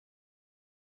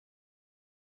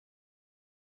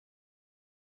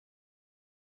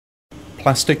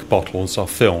Plastic bottles are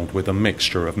filled with a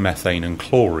mixture of methane and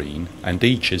chlorine, and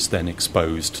each is then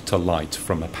exposed to light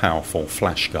from a powerful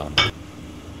flash gun.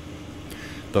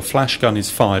 The flash gun is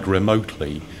fired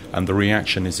remotely, and the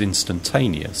reaction is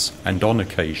instantaneous and on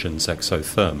occasions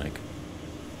exothermic.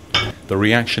 The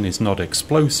reaction is not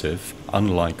explosive,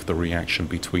 unlike the reaction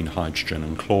between hydrogen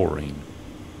and chlorine.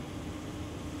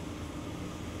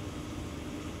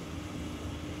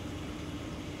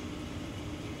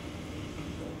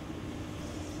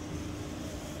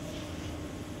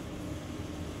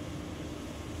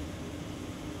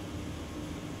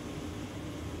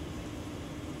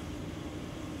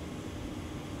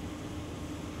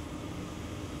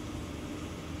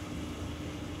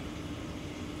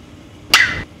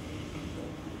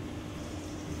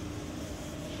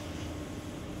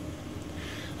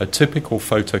 A typical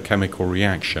photochemical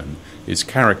reaction is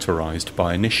characterized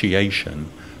by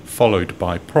initiation, followed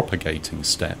by propagating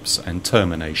steps and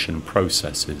termination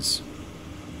processes.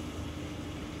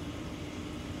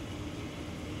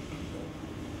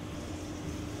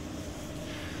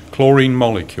 Chlorine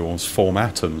molecules form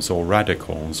atoms or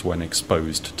radicals when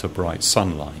exposed to bright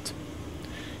sunlight.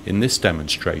 In this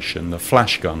demonstration, the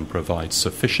flash gun provides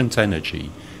sufficient energy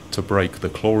to break the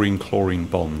chlorine-chlorine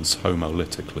bonds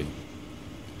homolytically.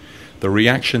 The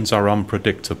reactions are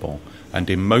unpredictable, and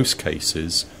in most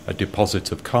cases a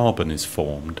deposit of carbon is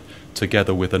formed,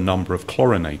 together with a number of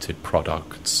chlorinated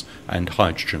products and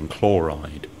hydrogen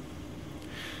chloride.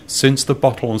 Since the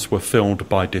bottles were filled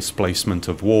by displacement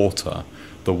of water,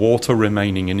 the water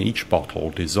remaining in each bottle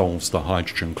dissolves the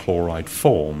hydrogen chloride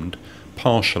formed,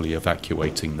 partially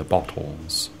evacuating the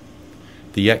bottles.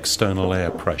 The external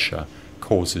air pressure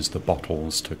causes the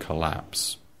bottles to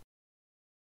collapse.